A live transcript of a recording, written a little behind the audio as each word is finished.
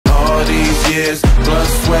years, blood,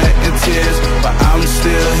 sweat, and tears, but I'm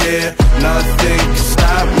still here. Nothing can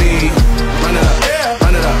stop me. Run it up,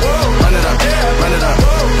 run it up, run it up, run it up,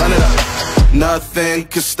 run it up. Nothing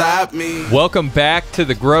can stop me. Welcome back to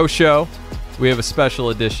the Grow Show. We have a special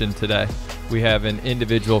edition today. We have an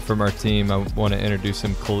individual from our team. I want to introduce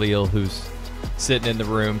him, Khalil, who's sitting in the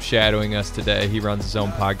room shadowing us today. He runs his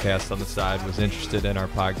own podcast on the side, was interested in our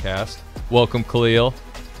podcast. Welcome, Khalil.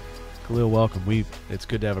 Khalil, welcome. It's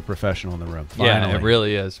good to have a professional in the room. Finally. Yeah, it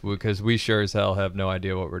really is, because we sure as hell have no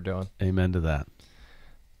idea what we're doing. Amen to that.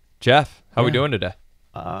 Jeff, how we doing today?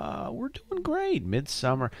 We're doing great.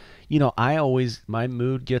 Midsummer. You know, my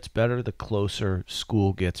mood gets better the closer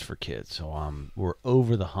school gets for kids. So we're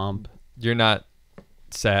over the hump. You're not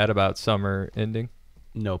sad about summer ending?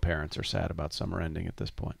 No parents are sad about summer ending at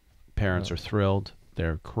this point. Parents are thrilled.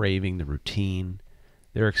 They're craving the routine.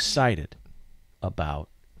 They're excited about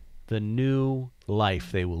the new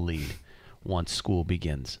life they will lead once school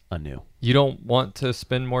begins anew. You don't want to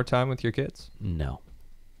spend more time with your kids? No.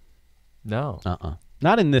 No.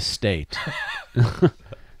 Not in this state.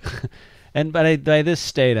 And by this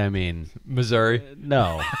state, I mean Missouri.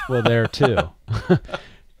 No. Well, there too.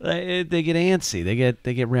 They get antsy.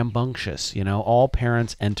 They get rambunctious. You know, all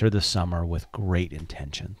parents enter the summer with great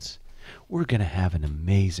intentions. We're gonna have an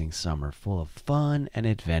amazing summer full of fun and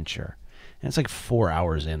adventure. And it's like 4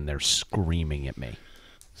 hours in, they're screaming at me.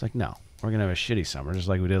 It's like, no, we're gonna have a shitty summer, just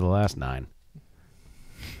like we did the last 9.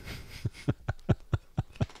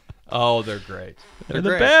 Oh, they're great. They're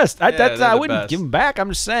the best. I wouldn't best. give them back. I'm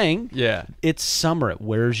just saying. Yeah. It's summer. It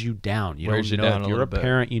wears you down. You wears don't you know. down If you're a bit.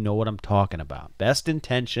 parent, you know what I'm talking about. Best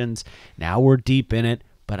intentions. Now we're deep in it,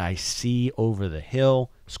 but I see over the hill.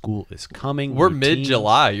 School is coming. We're routines.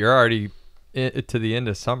 mid-July. You're already to the end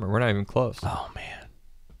of summer. We're not even close. Oh, man.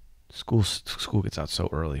 School gets out so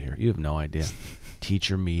early here. You have no idea.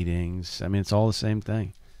 Teacher meetings. I mean, it's all the same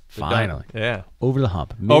thing. Finally. Yeah. Over the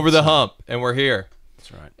hump. Over the hump, and we're here.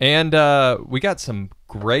 That's right. And we got some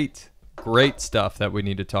great stuff that we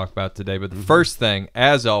need to talk about today. But the first thing,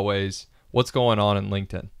 as always, what's going on in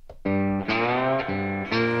LinkedIn?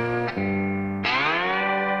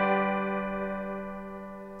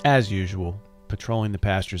 As usual, patrolling the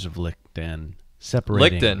pastures of LinkedIn,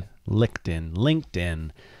 separating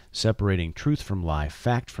LinkedIn, separating truth from lie,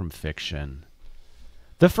 fact from fiction.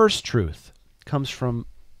 The first truth comes from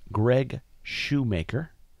Greg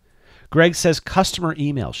Shoemaker. Greg says customer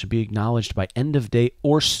email should be acknowledged by end of day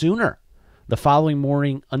or sooner the following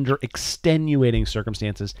morning under extenuating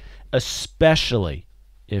circumstances, especially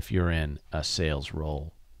if you're in a sales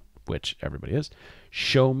role, which everybody is.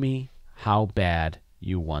 Show me how bad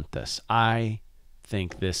you want this. I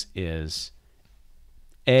think this is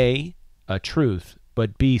A, a truth,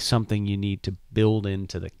 but B, something you need to build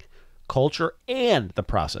into the culture and the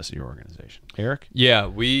process of your organization. Eric? Yeah,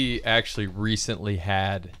 we actually recently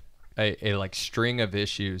had a like string of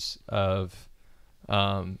issues of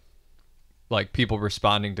like people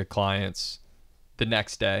responding to clients the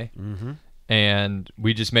next day. Mm-hmm. And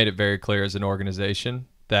we just made it very clear as an organization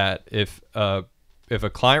that if a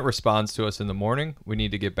client responds to us in the morning, we need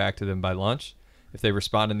to get back to them by lunch. If they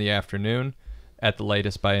respond in the afternoon, at the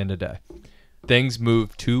latest by end of day. Things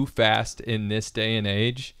move too fast in this day and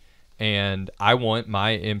age, and I want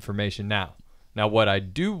my information now. Now, what I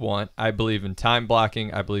do want, I believe in time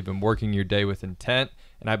blocking, I believe in working your day with intent,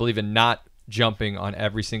 and I believe in not jumping on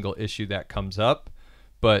every single issue that comes up,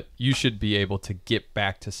 but you should be able to get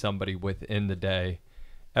back to somebody within the day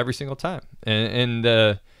every single time. And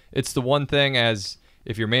it's the one thing, as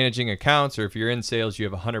if you're managing accounts or if you're in sales, you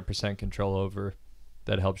have 100% control over,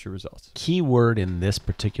 that helps your results. Key word in this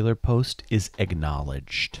particular post is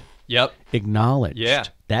acknowledged. Yep. Acknowledged. Yeah.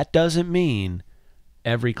 That doesn't mean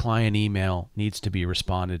every client email needs to be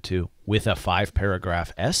responded to with a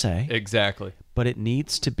 5-paragraph essay. Exactly. But it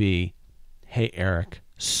needs to be, hey, Eric,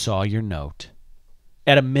 saw your note.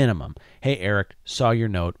 At a minimum, hey, Eric, saw your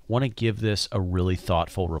note. Want to give this a really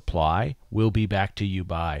thoughtful reply. We'll be back to you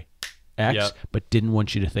by X, but didn't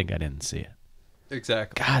want you to think I didn't see it.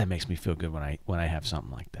 Exactly. God, it makes me feel good when I have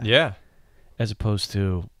something like that. Yeah. As opposed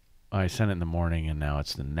to, I sent it in the morning and now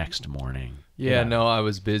it's the next morning. Yeah, no, I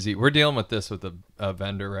was busy. We're dealing with this with a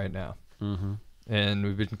vendor right now. Mm-hmm. And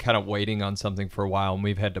we've been kind of waiting on something for a while, and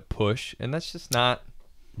we've had to push, and that's just not...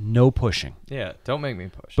 No pushing. Yeah, don't make me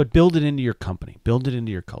push. But build it into your company. Build it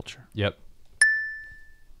into your culture. Yep.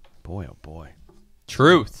 Boy, oh boy.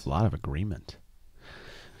 Truth. A lot of agreement.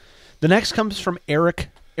 The next comes from Aaron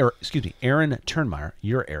Turnmeyer.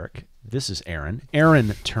 You're Eric. This is Aaron. Aaron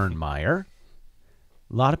Turnmeyer.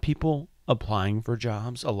 A lot of people applying for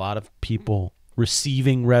jobs. A lot of people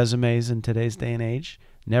receiving resumes in today's day and age.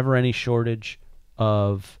 Never any shortage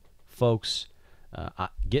of folks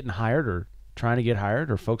getting hired or trying to get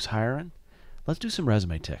hired or folks hiring. Let's do some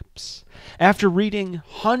resume tips. After reading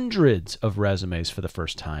hundreds of resumes for the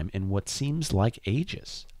first time in what seems like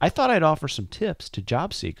ages, I thought I'd offer some tips to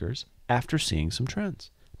job seekers after seeing some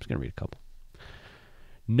trends. I'm just going to read a couple.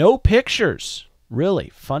 No pictures.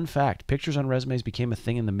 Really, fun fact, pictures on resumes became a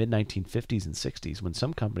thing in the mid-1950s and 60s when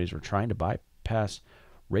some companies were trying to bypass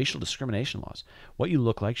racial discrimination laws. What you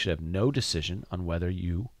look like should have no decision on whether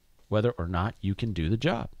or not you can do the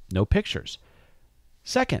job. No pictures.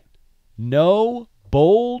 Second, no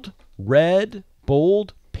bold red,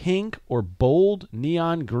 bold pink, or bold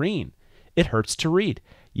neon green. It hurts to read.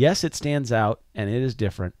 Yes, it stands out and it is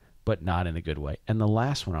different, but not in a good way. And the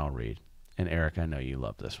last one I'll read, and Eric, I know you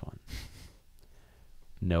love this one.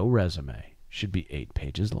 No resume should be 8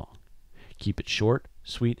 pages long. Keep it short,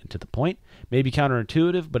 sweet, and to the point. Maybe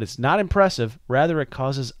counterintuitive, but it's not impressive. Rather, it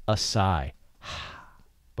causes a sigh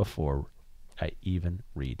before I even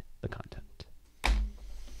read the content.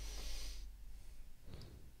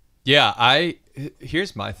 Yeah,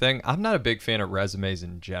 here's my thing. I'm not a big fan of resumes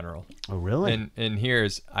in general. Oh, really? And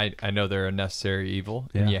here's, I know they're a necessary evil,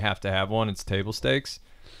 and you have to have one. It's table stakes.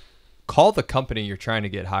 Call the company you're trying to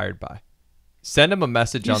get hired by. Send them a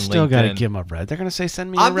message on LinkedIn. You still got to give them a resume. They're going to say,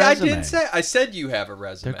 send me a resume. I didn't say. I said you have a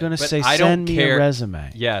resume. They're going to say, send me a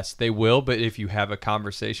resume. Yes, they will, but if you have a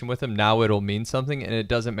conversation with them, now it'll mean something, and it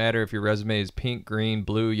doesn't matter if your resume is pink, green,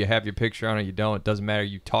 blue, you have your picture on it, you don't. It doesn't matter.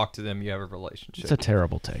 You talk to them, you have a relationship. It's a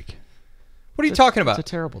terrible take. What are you talking about? It's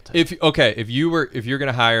a terrible take. If you're going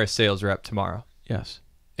to hire a sales rep tomorrow. Yes.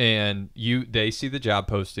 And they see the job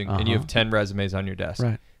posting, and you have 10 resumes on your desk.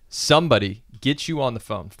 Right. Somebody gets you on the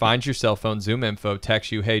phone, finds your cell phone, Zoom info,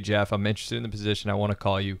 texts you, hey, Jeff, I'm interested in the position. I want to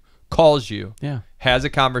call you. Calls you. Yeah. Has a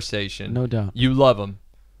conversation. No doubt. You love them.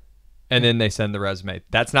 And then they send the resume.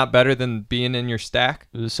 That's not better than being in your stack?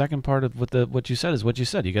 The second part of what you said is what you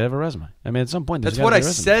said. You got to have a resume. I mean, at some point, that's what I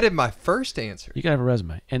said in my first answer. You got to have a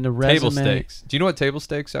resume. And the resume. Table stakes. Do you know what table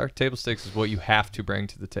stakes are? Table stakes is what you have to bring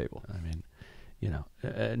to the table. I mean,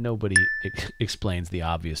 nobody explains the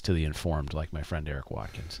obvious to the informed like my friend Eric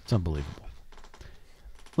Watkins. It's unbelievable.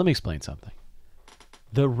 Let me explain something.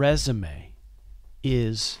 The resume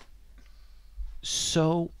is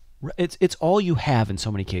so... It's all you have in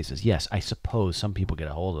so many cases. Yes, I suppose some people get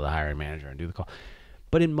a hold of the hiring manager and do the call.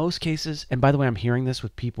 But in most cases, and by the way, I'm hearing this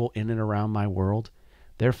with people in and around my world,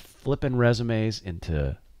 they're flipping resumes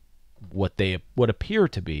into what appear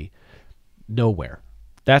to be nowhere.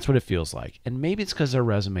 That's what it feels like. And maybe it's because their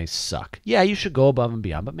resumes suck. Yeah, you should go above and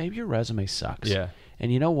beyond, but maybe your resume sucks. Yeah.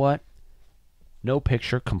 And you know what? No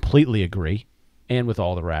picture, completely agree, and with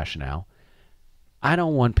all the rationale. I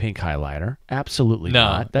don't want pink highlighter. Absolutely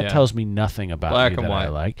not. That tells me nothing about Black you and that white. I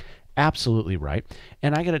like. Absolutely right.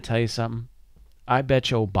 And I got to tell you something. I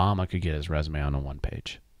bet you Obama could get his resume on a one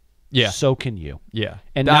page. Yeah. So can you. Yeah.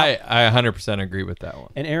 And I 100% agree with that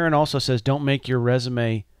one. And Aaron also says, don't make your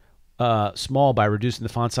resume small by reducing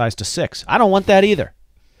the font size to 6. I don't want that either.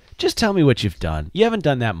 Just tell me what you've done. You haven't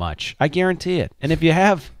done that much. I guarantee it. And if you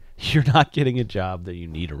have, you're not getting a job that you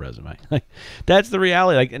need a resume. That's the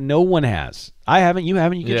reality. Like, no one has. I haven't. You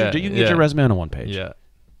haven't. You can get your resume on a one page. Yeah.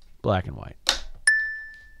 Black and white.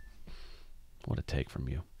 What a take from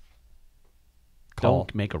you. Call.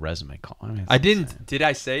 Don't make a resume call. I mean, I didn't. Did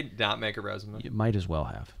I say not make a resume? You might as well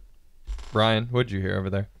have. Ryan, what'd you hear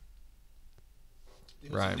over there?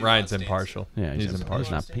 Ryan's impartial. Yeah, he's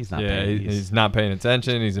impartial. He's not yeah, paying. He's not paying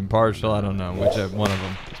attention. He's impartial. I don't know which one of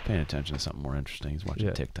them. He's paying attention to something more interesting. He's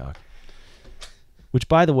watching TikTok. Which,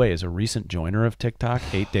 by the way, is a recent joiner of TikTok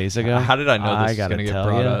 8 days ago. How did I know this was going to get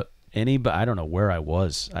brought up? I don't know where I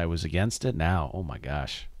was. I was against it. Now, oh my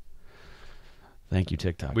gosh. Thank you,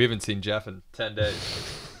 TikTok. We haven't seen Jeff in 10 days.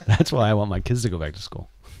 That's why I want my kids to go back to school.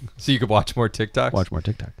 So you could watch more TikToks? Watch more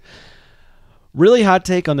TikTok. Really hot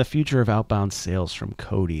take on the future of outbound sales from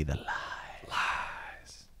Cody. The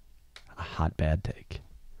lies. A hot bad take.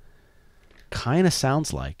 Kind of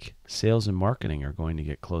sounds like sales and marketing are going to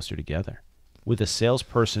get closer together, with a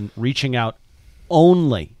salesperson reaching out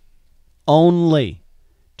only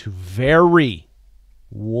to very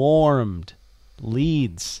warmed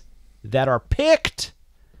leads that are picked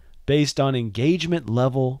based on engagement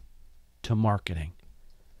level to marketing.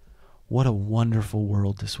 What a wonderful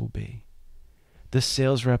world this will be. The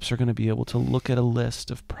sales reps are going to be able to look at a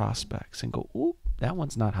list of prospects and go, ooh, that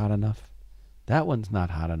one's not hot enough. That one's not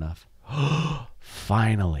hot enough.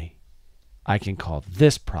 Finally, I can call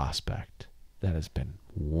this prospect that has been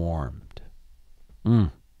warmed.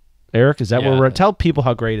 Eric, is that where Yeah. we're at? Tell people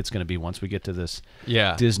how great it's going to be once we get to this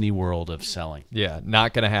Yeah. Disney world of selling. Yeah,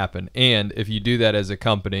 not going to happen. And if you do that as a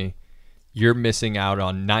company, you're missing out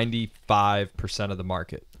on 95% of the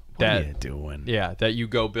market. What are you doing? Yeah, that you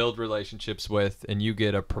go build relationships with, and you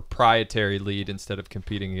get a proprietary lead instead of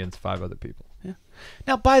competing against 5 other people. Yeah.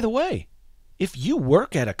 Now, by the way, if you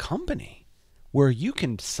work at a company where you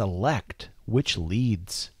can select which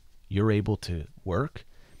leads you're able to work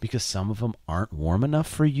because some of them aren't warm enough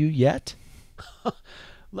for you yet,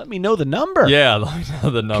 let me know the number. Yeah, let me know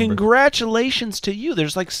the number. Congratulations to you.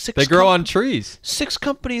 There's like 6 They grow on trees. 6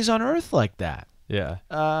 companies on earth like that. Yeah.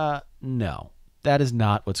 No, that is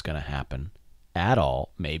not what's going to happen at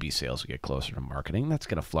all. Maybe sales will get closer to marketing. That's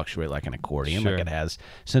going to fluctuate like an accordion, Sure. like it has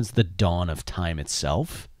since the dawn of time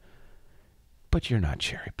itself. But you're not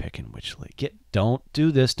cherry picking which lead. Don't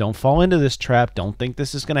do this. Don't fall into this trap. Don't think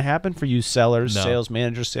this is going to happen for you sellers, No. sales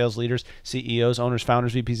managers, sales leaders, CEOs, owners,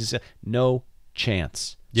 founders, VPs of sales. No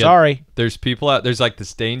chance. Yeah, Sorry. There's people out there's like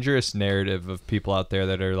this dangerous narrative of people out there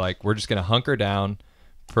that are like, we're just going to hunker down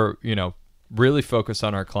for, really focus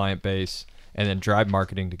on our client base and then drive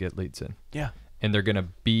marketing to get leads in. Yeah. And they're going to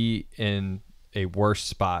be in a worse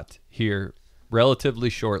spot here relatively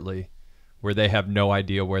shortly where they have no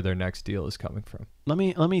idea where their next deal is coming from. Let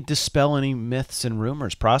me dispel any myths and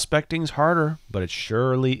rumors. Prospecting's harder, but it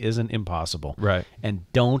surely isn't impossible. Right.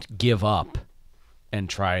 And don't give up and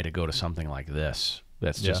try to go to something like this.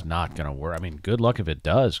 That's just not going to work. I mean, good luck if it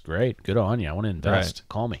does. Great. Good on you. I want to invest. Right.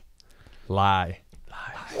 Call me. Lie.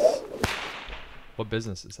 What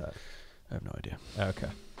business is that? I have no idea. Okay.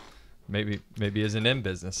 Maybe isn't in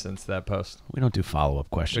business since that post. We don't do follow-up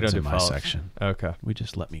questions in my section. Okay. We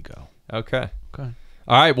just let me go. Okay. Okay.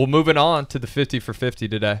 All right. Well, moving on to the 50 for 50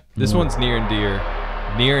 today. This one's near and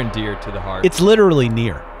dear to the heart. It's literally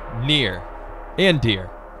near. Near and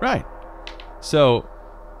dear. Right. So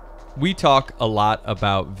we talk a lot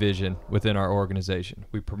about vision within our organization.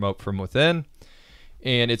 We promote from within,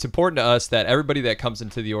 and it's important to us that everybody that comes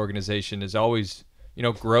into the organization is always,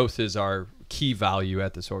 growth is our key value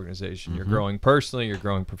at this organization. You're growing personally, you're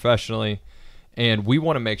growing professionally, and we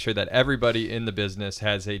want to make sure that everybody in the business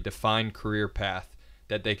has a defined career path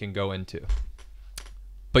that they can go into.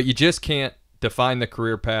 But you just can't define the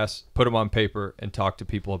career paths, put them on paper, and talk to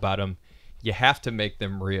people about them. You have to make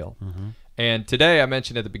them real. And today I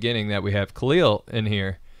mentioned at the beginning that we have Khalil in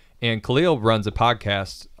here, and Khalil runs a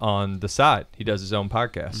podcast on the side. He does his own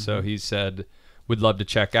podcast. So he said, we'd love to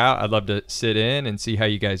check out. I'd love to sit in and see how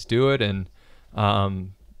you guys do it and,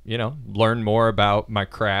 learn more about my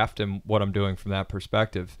craft and what I'm doing from that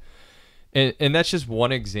perspective. And that's just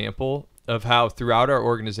one example of how throughout our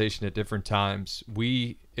organization at different times,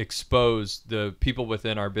 we expose the people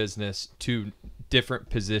within our business to different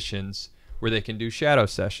positions where they can do shadow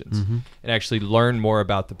sessions and actually learn more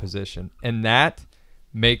about the position. And that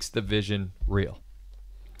makes the vision real.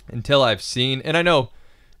 Until I've seen, and I know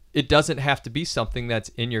it doesn't have to be something that's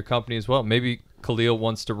in your company as well. Maybe Khalil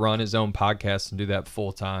wants to run his own podcast and do that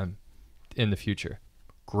full time in the future.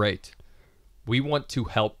 Great. We want to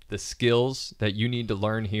help the skills that you need to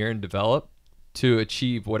learn here and develop to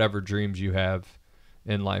achieve whatever dreams you have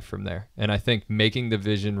in life from there. And I think making the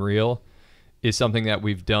vision real is something that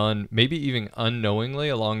we've done maybe even unknowingly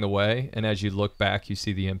along the way. And as you look back, you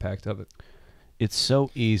see the impact of it. It's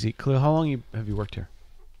so easy. Khalil, how long have you worked here?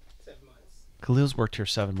 7 months. Khalil's worked here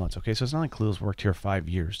 7 months. Okay, so it's not like Khalil's worked here 5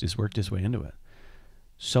 years. He's worked his way into it.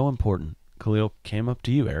 So important. Khalil came up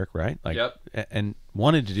to you, Eric, right? Yep. And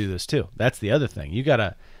wanted to do this too. That's the other thing. You got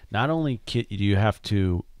to, not only do you have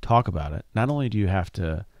to talk about it, not only do you have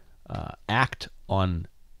to act on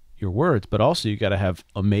your words, but also you got to have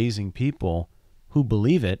amazing people who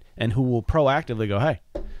believe it and who will proactively go, hey,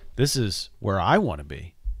 this is where I want to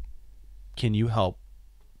be. Can you help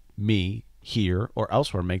me here or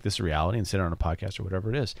elsewhere make this a reality and sit on a podcast or whatever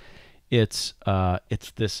it is? It's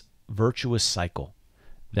this virtuous cycle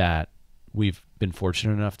that we've been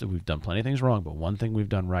fortunate enough that we've done plenty of things wrong, but one thing we've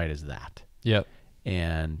done right is that. Yep.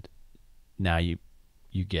 And now you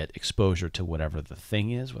get exposure to whatever the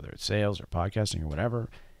thing is, whether it's sales or podcasting or whatever.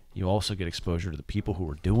 You also get exposure to the people who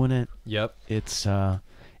are doing it. Yep. It's a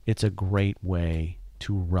great way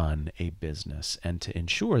to run a business and to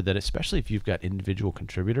ensure that, especially if you've got individual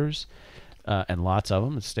contributors and lots of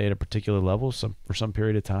them that stay at a particular level for some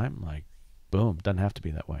period of time, like, boom, doesn't have to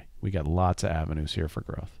be that way. We got lots of avenues here for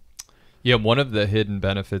growth. Yeah, one of the hidden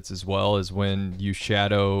benefits as well is when you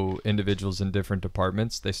shadow individuals in different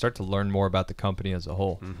departments, they start to learn more about the company as a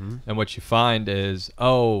whole. And what you find is,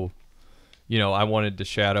 I wanted to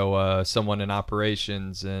shadow someone in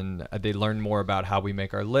operations, and they learn more about how we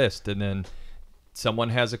make our list. And then someone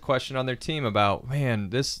has a question on their team about, man,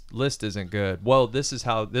 this list isn't good. Well, this is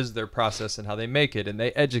their process and how they make it, and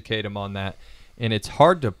they educate them on that. And it's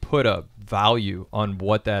hard to put a value on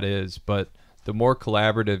what that is, but the more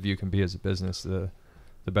collaborative you can be as a business, the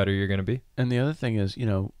better you're going to be. And the other thing is,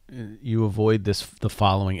 you avoid the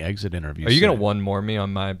following exit interview. Are you going to one more me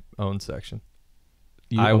on my own section?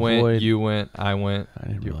 Went, you went, I went. I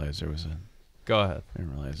didn't realize there was a. Go ahead. I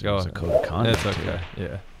didn't realize there was a code of conduct. That's okay.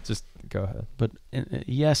 Yeah, just go ahead. But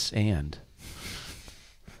yes, and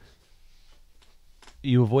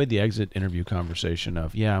you avoid the exit interview conversation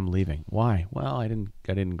of, yeah, I'm leaving. Why? Well, I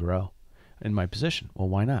didn't grow in my position. Well,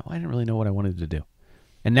 why not? Well, I didn't really know what I wanted to do.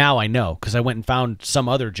 And now I know because I went and found some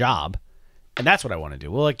other job, and that's what I want to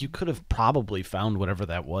do. Well, like, you could have probably found whatever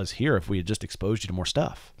that was here if we had just exposed you to more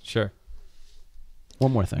stuff. Sure.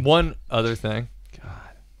 One more thing. One other thing. God.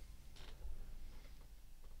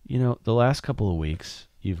 The last couple of weeks,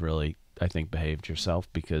 you've really, I think, behaved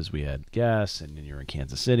yourself because we had guests and you're in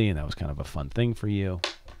Kansas City, and that was kind of a fun thing for you.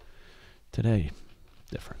 Today,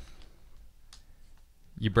 different.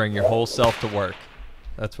 You bring your whole self to work.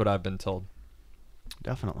 That's what I've been told.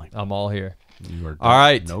 Definitely. I'm all here. You are all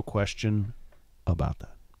right. No question about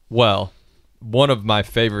that. Well, one of my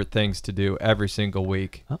favorite things to do every single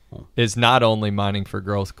week is not only mining for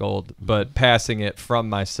growth gold, but passing it from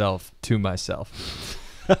myself to myself.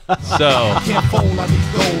 So,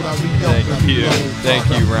 thank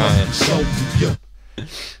you, Ryan.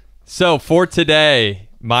 So for today,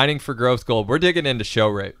 mining for growth gold, we're digging into show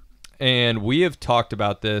rate. And we have talked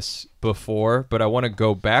about this before, but I want to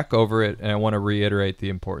go back over it, and I want to reiterate the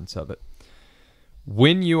importance of it.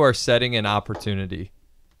 When you are setting an opportunity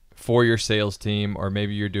for your sales team, or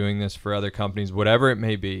maybe you're doing this for other companies, whatever it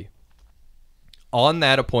may be, on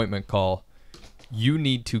that appointment call, you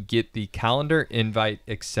need to get the calendar invite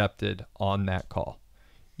accepted on that call.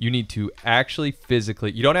 You need to actually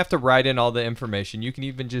physically, you don't have to write in all the information. You can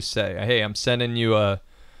even just say, hey, I'm sending you a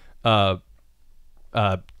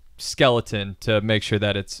skeleton to make sure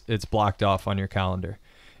that it's blocked off on your calendar.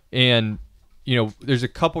 And there's a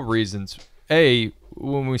couple reasons. A,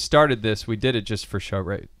 when we started this, we did it just for show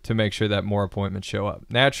rate, to make sure that more appointments show up.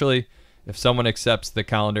 Naturally, if someone accepts the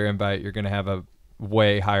calendar invite, you're going to have a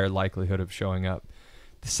way higher likelihood of showing up.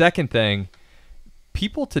 The second thing,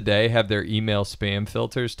 people today have their email spam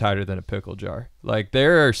filters tighter than a pickle jar. Like,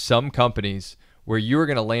 there are some companies where you're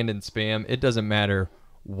going to land in spam. It doesn't matter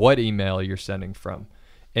what email you're sending from.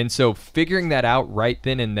 And so figuring that out right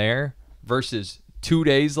then and there versus 2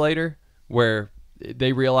 days later where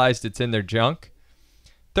they realized it's in their junk.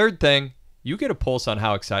 Third thing, you get a pulse on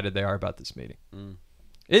how excited they are about this meeting.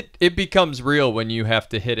 It becomes real when you have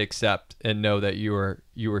to hit accept and know that you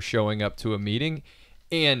are showing up to a meeting,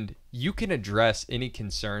 and you can address any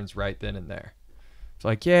concerns right then and there. It's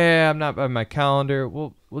like, yeah, I'm not on my calendar.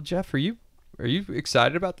 Well, Jeff, are you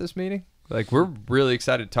excited about this meeting? Like, we're really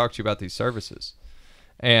excited to talk to you about these services.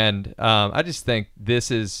 And I just think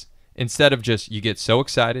this is, instead of just, you get so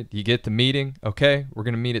excited, you get the meeting, okay, we're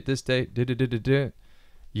going to meet at this date,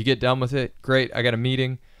 you get done with it, great, I got a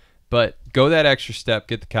meeting, but go that extra step,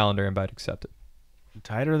 get the calendar invite accepted.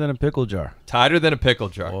 Tighter than a pickle jar. Tighter than a pickle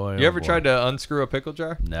jar. Boy, you ever tried to unscrew a pickle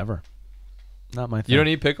jar? Never. Not my thing. You don't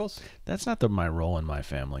eat pickles? That's not my role in my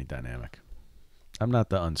family dynamic. I'm not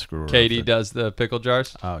the unscrewer. Katie does the pickle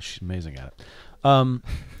jars? Oh, she's amazing at it.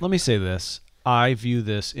 Let me say this. I view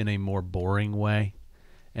this in a more boring way,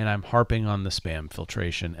 and I'm harping on the spam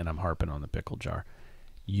filtration, and I'm harping on the pickle jar.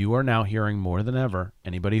 You are now hearing more than ever,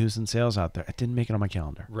 anybody who's in sales out there, I didn't make it on my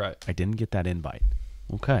calendar. Right. I didn't get that invite.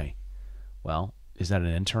 Okay. Well, is that an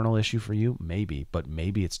internal issue for you? Maybe, but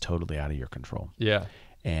maybe it's totally out of your control. Yeah.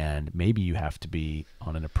 And maybe you have to be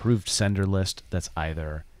on an approved sender list that's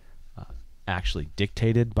either actually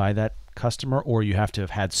dictated by that customer, or you have to have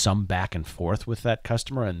had some back and forth with that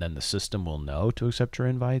customer, and then the system will know to accept your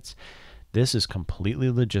invites. This is completely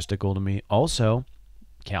logistical to me. Also,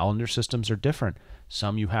 calendar systems are different.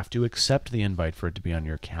 Some you have to accept the invite for it to be on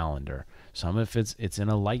your calendar. Some if it's in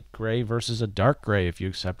a light gray versus a dark gray if you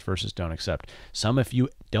accept versus don't accept. Some if you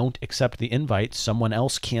don't accept the invite, someone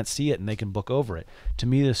else can't see it and they can book over it. To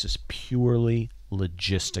me, this is purely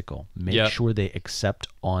logistical. Make sure they accept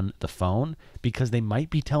on the phone, because they might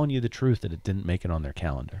be telling you the truth that it didn't make it on their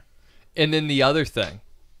calendar. And then the other thing,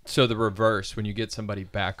 so the reverse, when you get somebody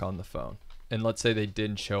back on the phone, and let's say they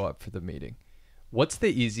didn't show up for the meeting, what's the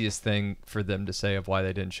easiest thing for them to say of why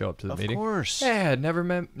they didn't show up to the meeting? Of course. Yeah, never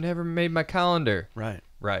made my calendar. Right.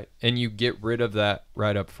 Right. And you get rid of that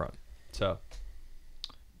right up front. So,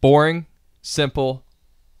 boring, simple,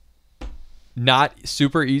 not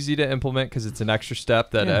super easy to implement because it's an extra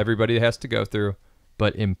step that everybody has to go through,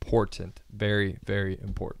 but important. Very, very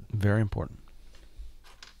important. Very important.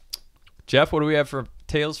 Jeff, what do we have for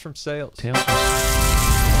Tales from Sales? Tales from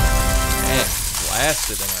Man,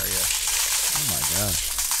 blasted in our ear. Oh my gosh.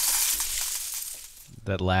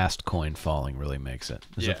 That last coin falling really makes it.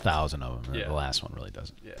 There's 1,000 of them. The last one really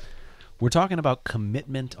doesn't. Yeah. We're talking about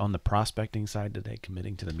commitment on the prospecting side today,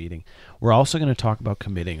 committing to the meeting. We're also going to talk about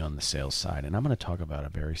committing on the sales side, and I'm going to talk about a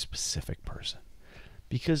very specific person.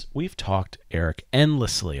 Because we've talked, Eric,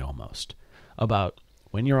 endlessly almost, about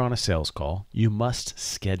when you're on a sales call, you must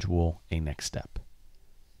schedule a next step.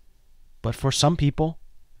 But for some people,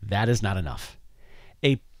 that is not enough.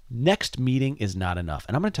 A next meeting is not enough.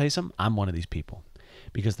 And I'm going to tell you something, I'm one of these people.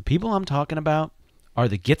 Because the people I'm talking about are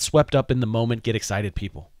the get swept up in the moment, get excited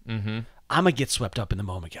people. Mm-hmm. I'm a get swept up in the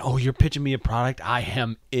moment. Oh, you're pitching me a product. I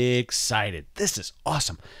am excited. This is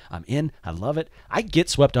awesome. I'm in. I love it. I get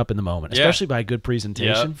swept up in the moment, especially by a good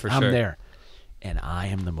presentation. Yeah, for I'm sure. there. And I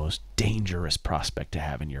am the most dangerous prospect to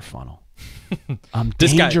have in your funnel. I'm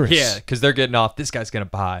This dangerous. guy, because they're getting off. This guy's going to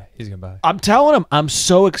buy. He's going to buy. I'm telling them I'm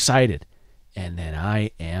so excited. And then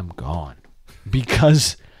I am gone.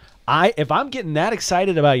 Because if I'm getting that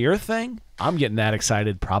excited about your thing, I'm getting that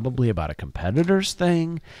excited probably about a competitor's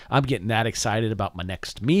thing. I'm getting that excited about my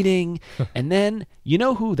next meeting. And then, you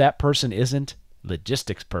know who that person isn't?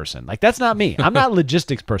 Logistics person. Like, that's not me. I'm not a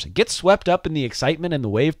logistics person. Get swept up in the excitement and the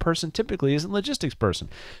wave person typically isn't a logistics person.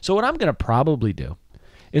 So what I'm going to probably do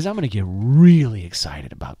is I'm going to get really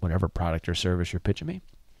excited about whatever product or service you're pitching me.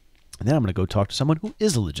 And then I'm going to go talk to someone who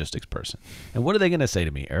is a logistics person. And what are they going to say to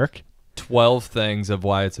me, Eric? 12 things of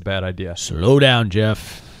why it's a bad idea. Slow down,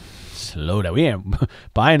 Jeff. Slow down. We ain't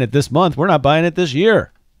buying it this month. We're not buying it this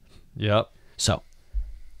year. Yep. So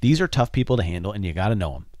these are tough people to handle, and you got to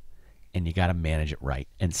know them, and you got to manage it right.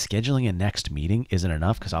 And scheduling a next meeting isn't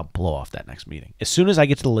enough because I'll blow off that next meeting. As soon as I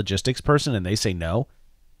get to the logistics person and they say no,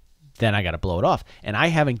 then I got to blow it off. And I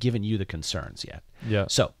haven't given you the concerns yet. Yeah.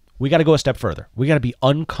 So we got to go a step further. We got to be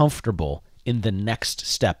uncomfortable in the next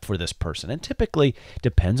step for this person. And typically,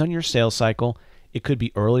 depends on your sales cycle. It could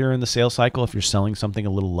be earlier in the sales cycle if you're selling something a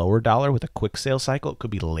little lower dollar with a quick sales cycle. It could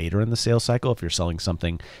be later in the sales cycle if you're selling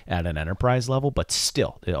something at an enterprise level. But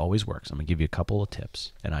still, it always works. I'm going to give you a couple of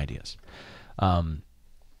tips and ideas. I'm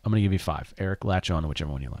going to give you 5. Eric, latch on to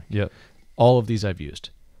whichever one you like. Yep. All of these I've used.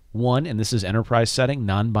 1, and this is enterprise setting,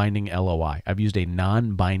 non-binding LOI. I've used a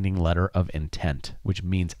non-binding letter of intent, which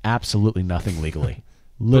means absolutely nothing legally.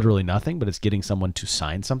 Literally nothing, but it's getting someone to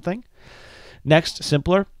sign something. Next,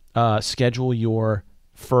 simpler, schedule your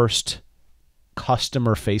first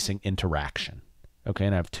customer-facing interaction. Okay,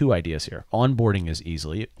 and I have 2 ideas here. Onboarding is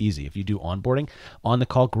easy. If you do onboarding, on the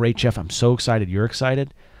call, great, Jeff, I'm so excited, you're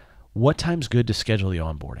excited. What time's good to schedule the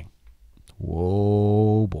onboarding?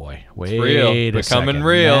 Whoa, boy. Wait a Becoming second.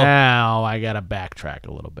 real. Now I got to backtrack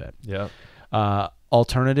a little bit. Yep.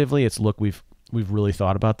 Alternatively, it's look, we've really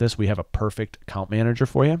thought about this. We have a perfect account manager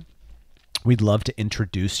for you. We'd love to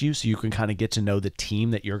introduce you so you can kind of get to know the team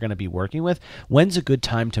that you're going to be working with. When's a good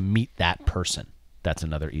time to meet that person? That's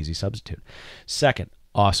another easy substitute. Second,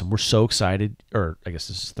 awesome. We're so excited, or I guess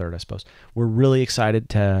this is third, I suppose. We're really excited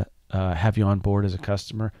to have you on board as a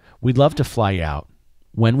customer. We'd love to fly you out.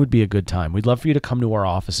 When would be a good time? We'd love for you to come to our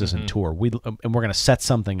offices and tour. And we're going to set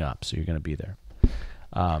something up, so you're going to be there.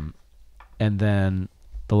 And then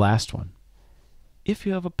the last one, if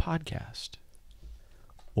you have a podcast,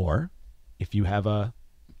 or if you have a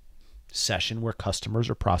session where customers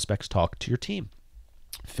or prospects talk to your team,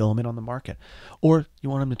 fill them in on the market, or you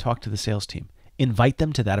want them to talk to the sales team, invite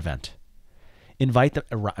them to that event. Invite them.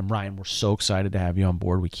 Ryan, we're so excited to have you on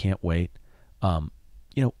board. We can't wait.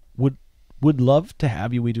 Would love to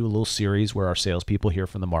have you. We do a little series where our salespeople hear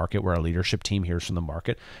from the market, where our leadership team hears from the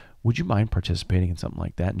market. Would you mind participating in something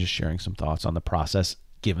like that and just sharing some thoughts on the process,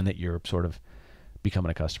 given that you're sort of becoming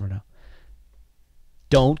a customer now?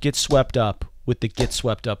 Don't get swept up with the get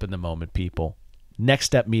swept up in the moment, people. Next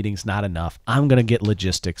step meeting's not enough. I'm going to get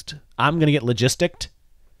logisticsed.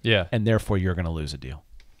 Yeah. And therefore you're going to lose a deal.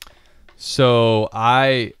 So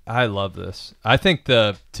I love this. I think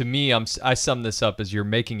to me, I sum this up as you're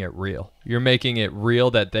making it real. You're making it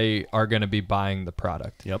real that they are going to be buying the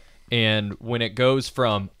product. Yep. And when it goes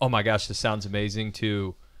from, oh my gosh, this sounds amazing,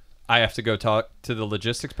 to I have to go talk to the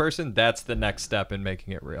logistics person, that's the next step in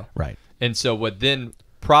making it real. Right. And so what then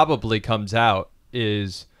probably comes out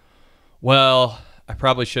is, well, I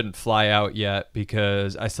probably shouldn't fly out yet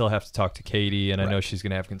because I still have to talk to Katie and I know she's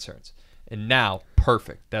going to have concerns. And now,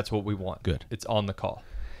 perfect. That's what we want. Good. It's on the call.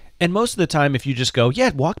 And most of the time, if you just go,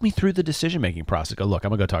 walk me through the decision-making process. Go, look,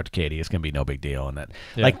 I'm going to go talk to Katie. It's going to be no big deal. And that,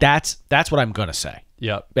 like, that's what I'm going to say.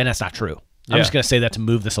 Yep. And that's not true. I'm just going to say that to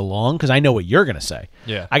move this along because I know what you're going to say.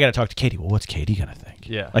 Yeah. I got to talk to Katie. Well, what's Katie going to think?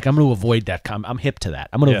 Yeah. Like, I'm going to avoid that. I'm hip to that.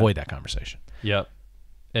 I'm going to avoid that conversation. Yep.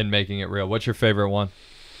 And making it real. What's your favorite one?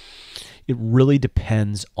 It really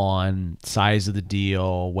depends on size of the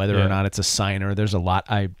deal, whether or not it's a signer. There's a lot.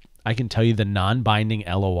 I can tell you the non-binding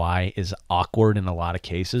LOI is awkward in a lot of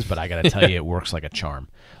cases, but I got to tell you it works like a charm.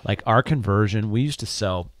 Like our conversion, we used to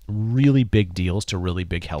sell really big deals to really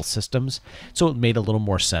big health systems, so it made a little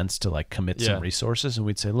more sense to like commit some resources, and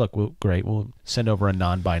we'd say, look, great, we'll send over a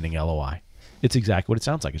non-binding LOI. It's exactly what it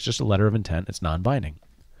sounds like. It's just a letter of intent. It's non-binding.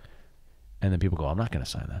 And then people go, I'm not going to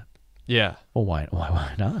sign that. Yeah. Well, why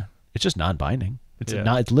not? It's just non-binding.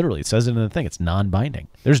 It's literally, it says it in the thing. It's non-binding.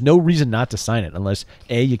 There's no reason not to sign it unless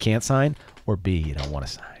A, you can't sign, or B, you don't want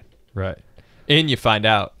to sign. Right. And you find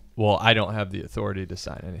out, well, I don't have the authority to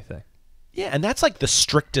sign anything. Yeah, and that's like the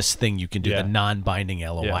strictest thing you can do, the non-binding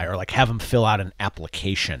LOI, or like have them fill out an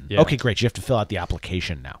application. Yeah. Okay, great. You have to fill out the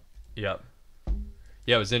application now. Yep.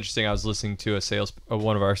 Yeah, it was interesting. I was listening to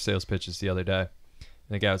one of our sales pitches the other day, and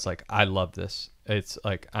the guy was like, I love this. It's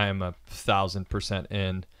like, I am 1,000%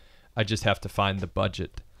 in. I just have to find the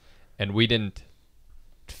budget. And we didn't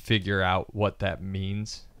figure out what that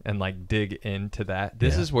means and like dig into that.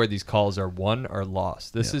 This is where these calls are won or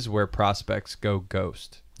lost. This is where prospects go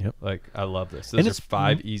ghost. Yep. Like, I love this. Those are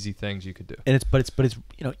 5 easy things you could do. And it's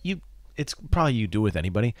probably you do with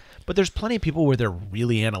anybody, but there's plenty of people where they're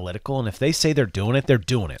really analytical, and if they say they're doing it, they're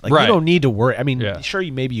doing it. Like you don't need to worry. I mean, sure,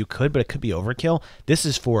 maybe you could, but it could be overkill. This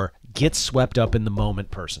is for get swept up in the moment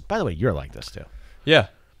person. By the way, you're like this too. Yeah.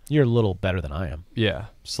 You're a little better than I am. Yeah,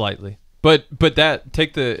 slightly. But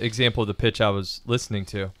take the example of the pitch I was listening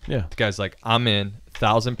to. Yeah. The guy's like, I'm in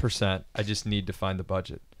 1,000%. I just need to find the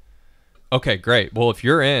budget. Okay, great. Well, if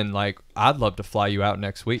you're in, like, I'd love to fly you out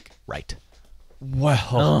next week. Right.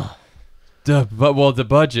 Well, the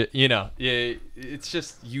budget, it's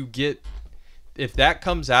just if that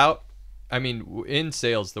comes out, I mean, in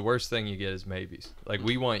sales, the worst thing you get is maybes. Like,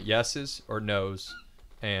 we want yeses or nos,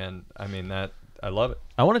 and I mean that. I love it.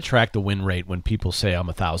 I want to track the win rate when people say I'm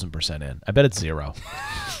 1,000% in. I bet it's 0.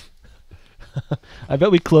 I bet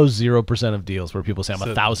we close 0% of deals where people say I'm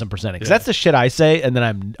 1,000% in. Because that's the shit I say, and then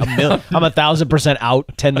I'm 1,000%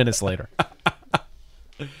 out 10 minutes later.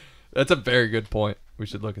 That's a very good point. We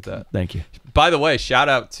should look at that. Thank you. By the way, shout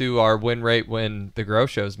out to our win rate when the Grow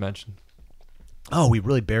Show is mentioned. Oh, we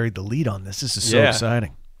really buried the lead on this. This is so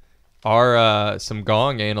exciting. Our some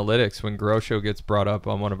Gong analytics when Grow Show gets brought up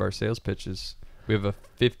on one of our sales pitches. We have a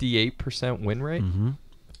 58% win rate. Mm-hmm.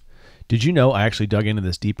 Did you know, I actually dug into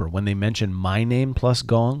this deeper, when they mention my name plus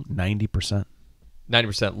Gong, 90%.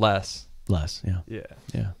 90% less. Less, yeah. Yeah.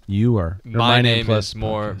 Yeah. You are. My name plus is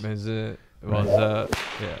more. Is it? Was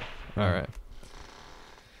yeah. All right.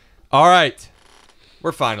 All right.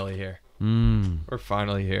 We're finally here. We're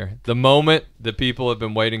finally here. The moment that people have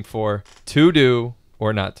been waiting for to do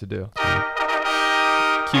or not to do.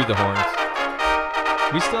 Cue the horns.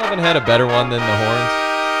 We still haven't had a better one than the horns.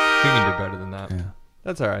 We can do better than that. Yeah.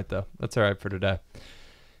 That's all right, though. That's all right for today.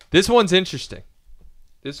 This one's interesting.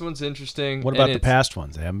 What about the past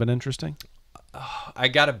ones? They haven't been interesting? I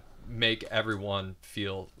got to make everyone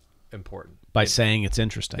feel important. By saying it's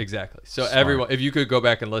interesting. Exactly. So everyone, if you could go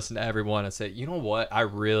back and listen to everyone and say, you know what? I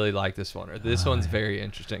really like this one. Or this one's very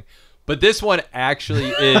interesting. But this one actually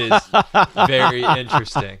is very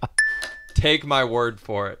interesting. Take my word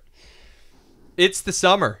for it. It's the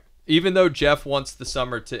summer. Even though Jeff wants the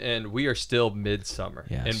summer to end, we are still midsummer.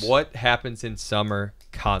 Yes. And what happens in summer?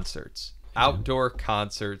 Concerts. Outdoor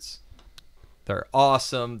concerts. They're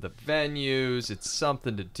awesome. The venues. It's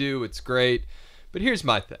something to do. It's great. But here's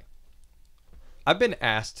my thing. I've been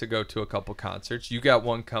asked to go to a couple concerts. You got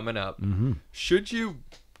one coming up. Mm-hmm. Should you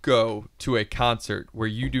go to a concert where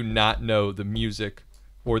you do not know the music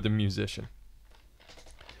or the musician?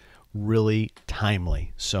 Really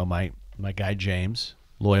timely. So my guy James,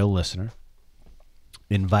 loyal listener,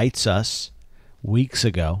 invites us weeks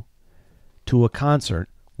ago to a concert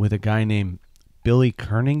with a guy named Billy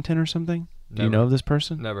Kernington or something. Do you know of this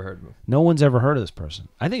person? Never heard of him. No one's ever heard of this person.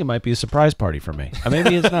 I think it might be a surprise party for me.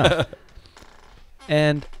 Maybe it's not.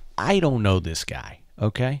 And I don't know this guy,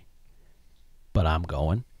 okay? But I'm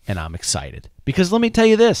going, and I'm excited. Because let me tell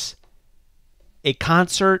you this. A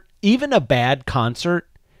concert, even a bad concert,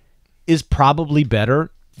 is probably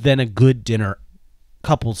better than a good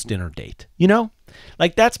couple's dinner date. You know?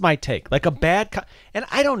 Like, that's my take. Like, a bad and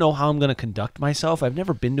I don't know how I'm going to conduct myself. I've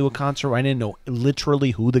never been to a concert where I didn't know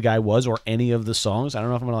literally who the guy was or any of the songs. I don't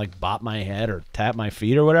know if I'm going to, like, bop my head or tap my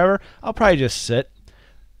feet or whatever. I'll probably just sit.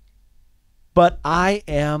 But I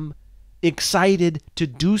am excited to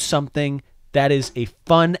do something That is a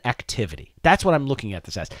fun activity. That's what I'm looking at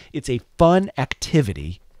this as. It's a fun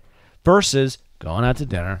activity versus going out to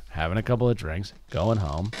dinner, having a couple of drinks, going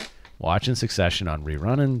home, watching Succession on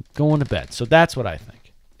rerun, and going to bed. So that's what I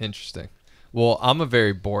think. Interesting. Well, I'm a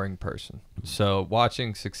very boring person. So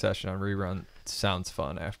watching Succession on rerun sounds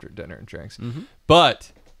fun after dinner and drinks.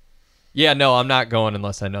 But, yeah, no, I'm not going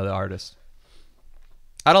unless I know the artist.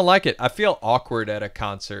 I don't like it. I feel awkward at a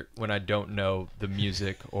concert when I don't know the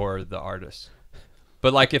music or the artist.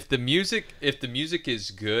 But like if the music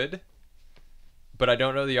is good, but I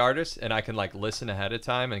don't know the artist and I can like listen ahead of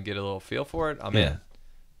time and get a little feel for it, I'm in.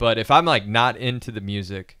 But if I'm like not into the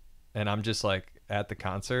music and I'm just like at the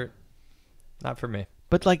concert, not for me.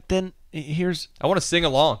 But like then I want to sing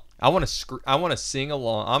along. I want to sing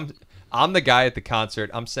along. I'm the guy at the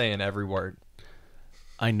concert. I'm saying every word.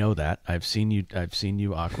 I know that. I've seen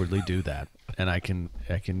you awkwardly do that, and I can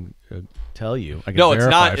tell you. I can no, it's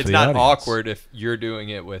verify not. for It's the not audience. awkward if you're doing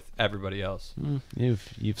it with everybody else.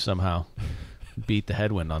 You've somehow beat the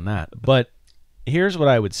headwind on that. But here's what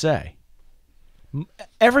I would say: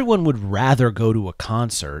 everyone would rather go to a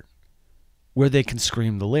concert where they can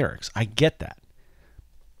scream the lyrics. I get that,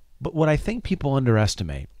 but what I think people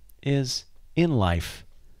underestimate is in life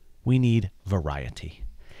we need variety.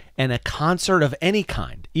 And a concert of any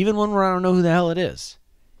kind, even one where I don't know who the hell it is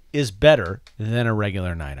better than a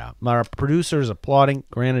regular night out. My producer is applauding.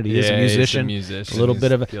 Granted, he is a musician. He's a little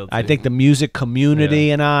bit of a. I think the music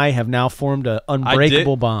community and I have now formed an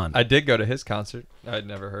unbreakable bond. I did go to his concert. I'd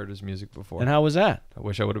never heard his music before. And how was that? I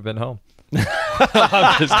wish I would have been home.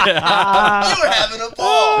 I'm just kidding. You were having a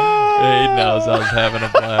ball. He knows I was having a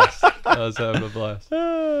blast.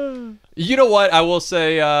 You know what? I will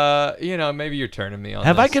say, maybe you're turning me on.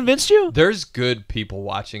 Have I convinced you? There's good people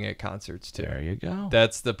watching at concerts too. There you go.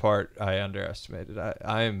 That's the part I underestimated.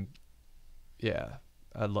 I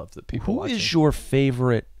love the people watching. Who is your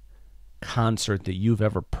favorite concert that you've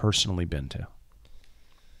ever personally been to?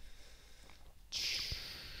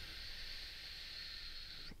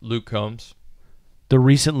 Luke Combs. The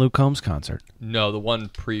recent Luke Combs concert. No, the one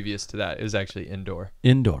previous to that is actually indoor.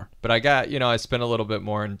 Indoor. But I spent a little bit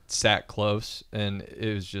more and sat close, and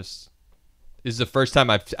it's the first time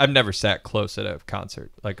I've never sat close at a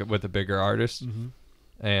concert, like with a bigger artist,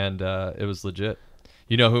 and it was legit.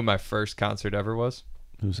 You know who my first concert ever was?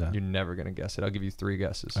 Who's that? You're never gonna guess it. I'll give you 3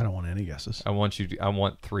 guesses. I don't want any guesses. I want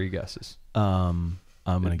 3 guesses. I'm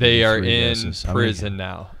gonna. Give They you are 3 in guesses. prison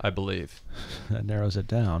now, I believe. That narrows it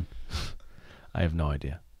down. I have no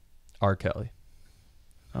idea. R. Kelly.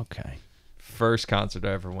 Okay. First concert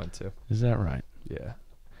I ever went to. Is that right? Yeah.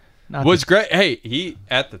 Not Was great. Hey, he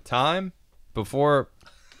at the time before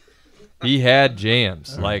he had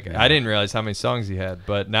jams. Like I didn't realize how many songs he had,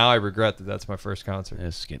 but now I regret that that's my first concert.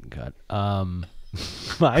 It's getting cut.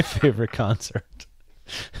 My favorite concert.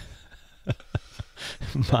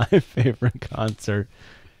 My favorite concert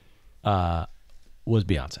was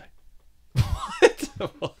Beyonce.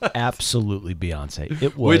 What? Absolutely Beyonce.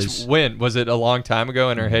 It was. When? Was it a long time ago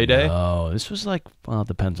in her heyday? No, this was like, well, it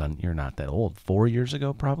depends on, you're not that old. 4 years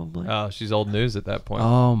ago, probably. Oh, she's old news at that point.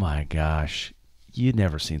 Oh my gosh. You'd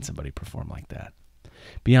never seen somebody perform like that.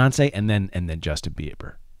 Beyonce and then Justin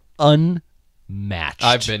Bieber. Unmatched.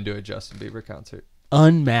 I've been to a Justin Bieber concert.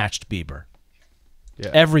 Unmatched Bieber. Yeah.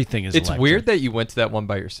 Everything is It's electric. weird that you went to that one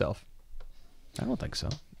by yourself. I don't think so.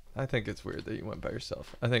 I think it's weird that you went by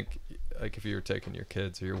yourself. I think like if you were taking your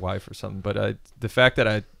kids or your wife or something, but the fact that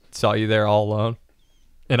I saw you there all alone,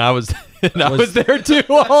 and I was there too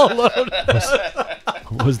all alone.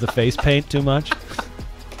 Was the face paint too much?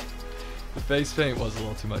 The face paint was a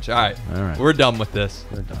little too much. All right. All right. We're done with this.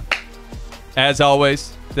 We're done. As always,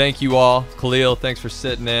 thank you all. Khalil, thanks for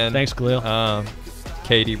sitting in. Thanks, Khalil.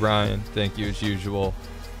 Katie, Brian, thank you as usual.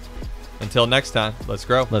 Until next time, let's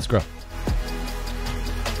grow. Let's grow.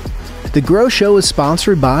 The Grow Show is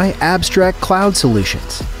sponsored by Abstract Cloud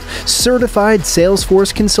Solutions, certified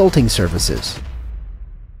Salesforce consulting services.